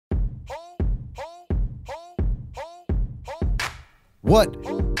What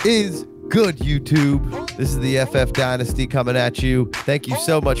is good, YouTube? This is the FF Dynasty coming at you. Thank you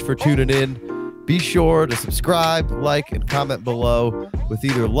so much for tuning in. Be sure to subscribe, like, and comment below with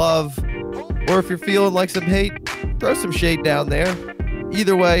either love or if you're feeling like some hate, throw some shade down there.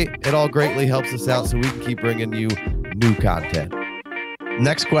 Either way, it all greatly helps us out so we can keep bringing you new content.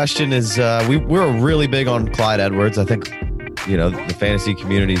 Next question is, we're really big on Clyde Edwards. I think, the fantasy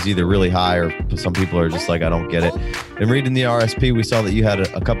community is either really high or some people are just like, I don't get it. And reading the RSP, we saw that you had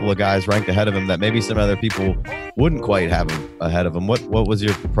a couple of guys ranked ahead of him that maybe some other people wouldn't quite have him ahead of him. What was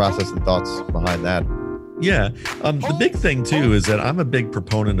your process and thoughts behind that? Yeah. The big thing, too, is that I'm a big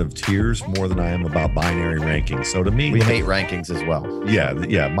proponent of tiers more than I am about binary rankings. So to me, we hate rankings as well.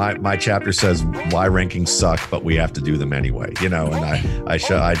 Yeah. My chapter says why rankings suck, but we have to do them anyway, and I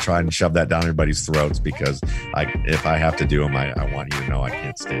try and shove that down everybody's throats because if I have to do them, I want you to know I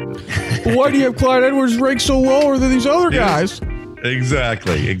can't stand it. Why do you have Clyde Edwards ranked so lower than these other guys?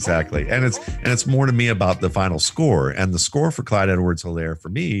 Exactly. And it's more to me about the final score, and the score for Clyde Edwards-Helaire for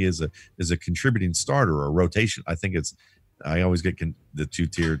me is a contributing starter or rotation. I always get the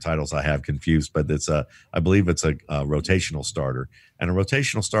two-tier titles I have confused, but I believe it's a rotational starter, and a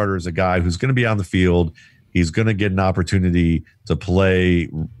rotational starter is a guy who's going to be on the field. He's going to get an opportunity to play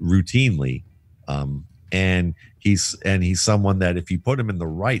routinely, and he's someone that if you put him in the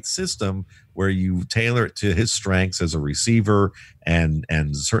right system where you tailor it to his strengths as a receiver and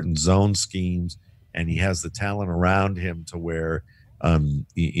certain zone schemes, and he has the talent around him to where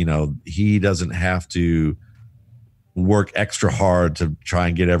he doesn't have to work extra hard to try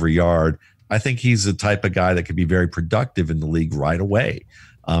and get every yard. I think he's the type of guy that could be very productive in the league right away.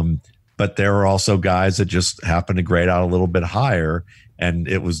 But there are also guys that just happen to grade out a little bit higher, and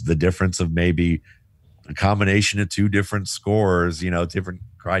it was the difference of maybe a combination of two different scores, different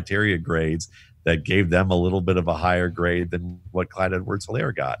criteria grades that gave them a little bit of a higher grade than what Clyde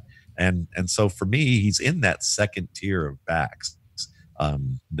Edwards-Helaire got. And so for me, he's in that second tier of backs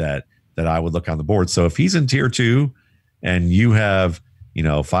that I would look on the board. So if he's in tier 2 and you have,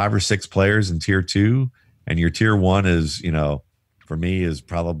 5 or 6 players in tier 2 and your tier 1 is, for me is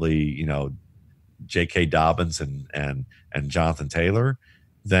probably, J.K. Dobbins and Jonathan Taylor,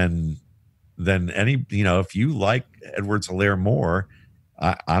 then any, if you like Edwards-Helaire more,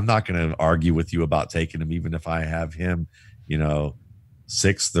 I'm not going to argue with you about taking him, even if I have him,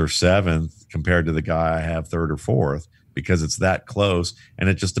 6th or 7th compared to the guy I have 3rd or 4th, because it's that close. And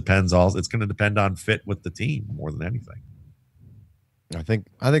it just depends. It's going to depend on fit with the team more than anything. I think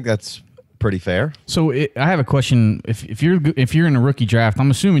that's pretty fair. So I have a question. If you're in a rookie draft, I'm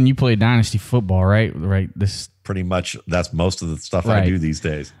assuming you play Dynasty football, right? Right. This pretty much that's most of the stuff I do these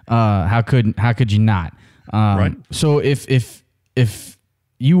days. How could you not? Right. So if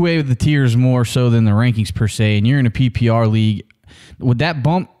you weigh the tiers more so than the rankings per se, and you're in a PPR league, would that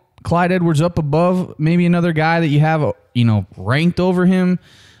bump Clyde Edwards up above maybe another guy that you have, ranked over him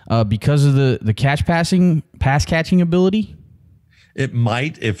because of the pass catching ability? It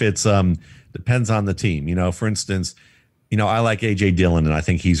might, if it's depends on the team. For instance, I like AJ Dillon, and I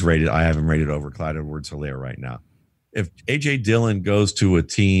think I have him rated over Clyde Edwards-Helaire right now. If AJ Dillon goes to a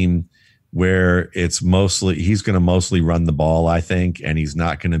team where he's going to mostly run the ball, I think, and he's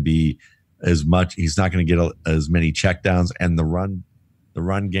not going to be he's not going to get as many checkdowns, and the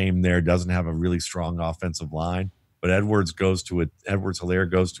run game there doesn't have a really strong offensive line. But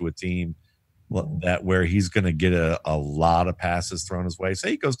Edwards-Helaire goes to a team that where he's going to get a lot of passes thrown his way.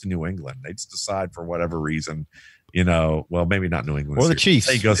 Say he goes to New England, they just decide for whatever reason, well, maybe not New England or the Chiefs.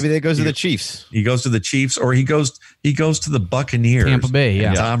 Maybe they goes to the Chiefs. He goes to the Chiefs, or he goes to the Buccaneers, Tampa Bay. Yeah,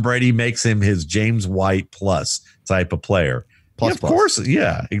 and Tom Brady makes him his James White plus type of player. Plus, of course,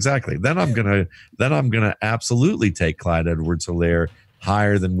 yeah, exactly. Then I'm gonna absolutely take Clyde Edwards-Helaire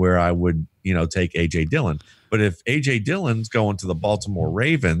higher than where I would take AJ Dillon. But if AJ Dillon's going to the Baltimore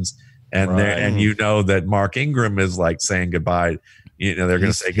Ravens, and that Mark Ingram is like saying goodbye, they're going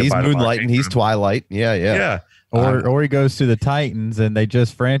to say goodbye. He's moonlighting. He's Twilight. Yeah. Or he goes to the Titans and they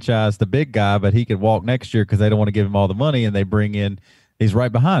just franchise the big guy, but he could walk next year because they don't want to give him all the money, and they bring in he's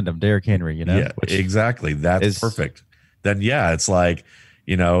right behind him, Derrick Henry. Yeah, exactly. That's perfect. Then it's like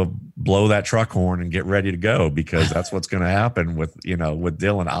blow that truck horn and get ready to go, because that's what's going to happen with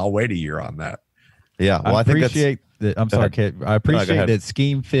Dillon. I'll wait a year on that. Yeah, well, I appreciate that. I'm sorry, Kate. I appreciate that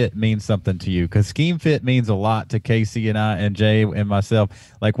scheme fit means something to you, because scheme fit means a lot to Casey and I and Jay and myself.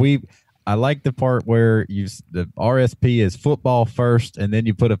 I like the part where the RSP is football first, and then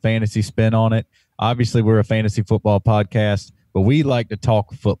you put a fantasy spin on it. Obviously, we're a fantasy football podcast, but we like to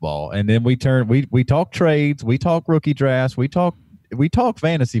talk football, and then we talk trades, we talk rookie drafts, we talk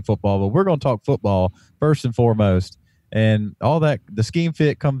fantasy football, but we're going to talk football first and foremost. and all that. The scheme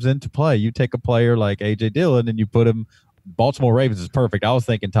fit comes into play. You take a player like A.J. Dillon and you put him. Baltimore Ravens is perfect. I was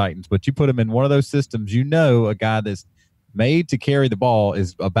thinking Titans, but you put him in one of those systems. You know, a guy that's made to carry the ball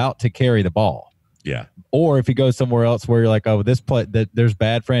is about to carry the ball. Yeah. Or if he goes somewhere else where you're like, oh, this play that there's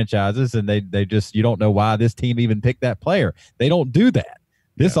bad franchises and they just, you don't know why this team even picked that player. They don't do that.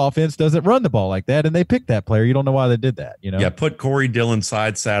 This offense doesn't run the ball like that, and they picked that player. You don't know why they did that, you know? Yeah, put Corey Dillon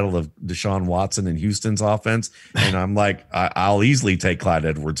side saddle of Deshaun Watson in Houston's offense, and I'm like, I'll easily take Clyde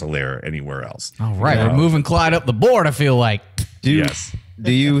Edwards-Helaire anywhere else. All right, we're moving Clyde up the board, I feel like. Do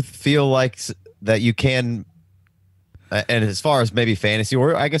you feel like that you can, and as far as maybe fantasy,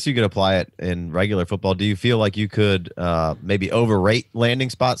 or I guess you could apply it in regular football, do you feel like you could maybe overrate landing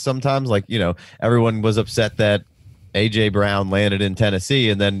spots sometimes? Like, you know, everyone was upset that A.J. Brown landed in Tennessee,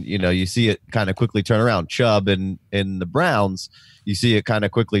 and then, you know, you see it kind of quickly turn around. Chubb in the Browns, you see it kind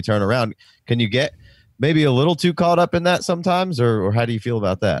of quickly turn around. Can you get maybe a little too caught up in that sometimes, or how do you feel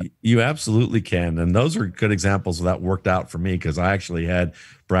about that? You absolutely can, and those are good examples of that worked out for me, because I actually had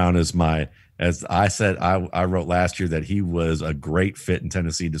Brown as I said, I wrote last year that he was a great fit in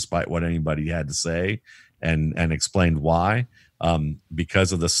Tennessee despite what anybody had to say, and explained why,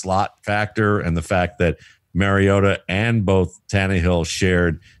 because of the slot factor and the fact that Mariota and both Tannehill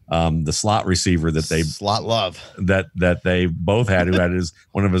shared the slot receiver that they slot love that they both had, who had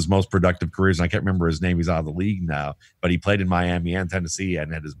one of his most productive careers. And I can't remember his name. He's out of the league now, but he played in Miami and Tennessee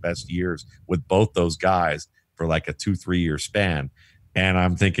and had his best years with both those guys for like a 2-3 year span. And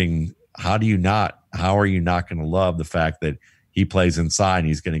I'm thinking, how are you not going to love the fact that he plays inside and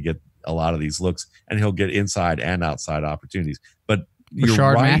he's going to get a lot of these looks, and he'll get inside and outside opportunities. But you're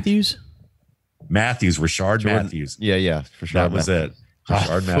Rashard right. Rashard Matthews. Yeah, for sure. That was it.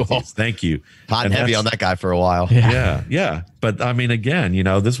 Rashard Matthews. Thank you. Hot and heavy on that guy for a while. Yeah. But I mean, again, you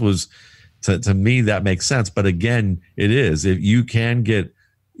know, this was to me that makes sense. But again, it is, if you can get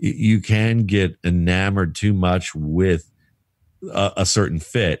enamored too much with a certain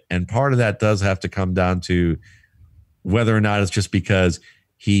fit, and part of that does have to come down to whether or not it's just because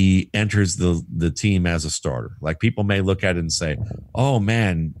he enters the team as a starter. Like, people may look at it and say, oh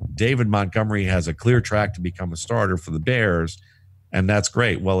man, David Montgomery has a clear track to become a starter for the Bears. And that's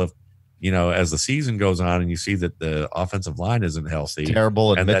great. Well, if, you know, as the season goes on and you see that the offensive line isn't healthy,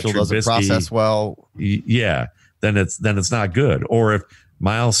 terrible, and Mitchell doesn't process well, then it's not good. Or if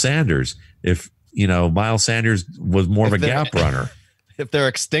Miles Sanders was more of a gap runner. If they're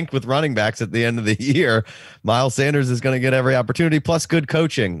extinct with running backs at the end of the year, Miles Sanders is going to get every opportunity, plus good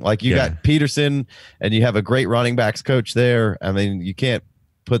coaching. Like, you got Peterson, and you have a great running backs coach there. I mean, you can't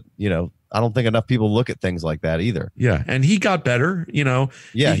put, you know, I don't think enough people look at things like that either. Yeah, and he got better, you know.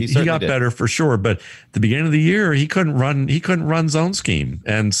 Yeah, he got better for sure. But at the beginning of the year, he couldn't run zone scheme,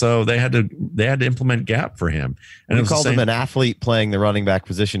 and so they had to implement gap for him. And we called him an athlete playing the running back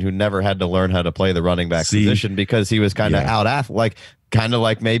position who never had to learn how to play the running back position, because he was kind of kind of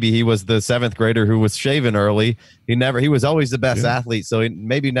like maybe he was the 7th grader who was shaven early. He was always the best athlete, so he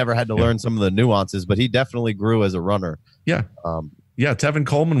maybe never had to learn some of the nuances, but he definitely grew as a runner. Yeah. Yeah, Tevin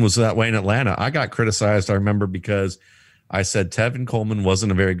Coleman was that way in Atlanta. I got criticized, I remember, because I said Tevin Coleman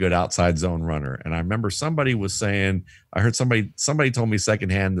wasn't a very good outside zone runner. And I remember somebody was saying, I heard somebody told me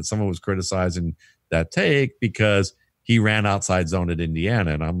secondhand that someone was criticizing that take because he ran outside zone at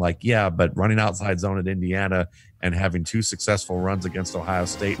Indiana. And I'm like, yeah, but running outside zone at Indiana and having 2 successful runs against Ohio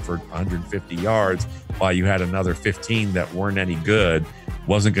State for 150 yards while you had another 15 that weren't any good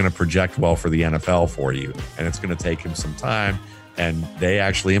wasn't going to project well for the NFL for you. And it's going to take him some time. And they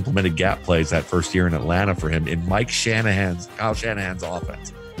actually implemented gap plays that first year in Atlanta for him in Kyle Shanahan's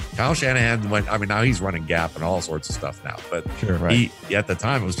offense. Kyle Shanahan now he's running gap and all sorts of stuff now, but he, at the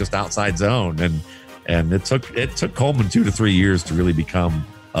time, it was just outside zone. And it took Coleman 2 to 3 years to really become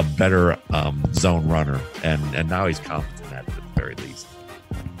a better zone runner. And now he's competent at the very least.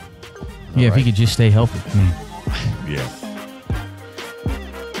 Yeah, if he could just stay healthy. Yeah.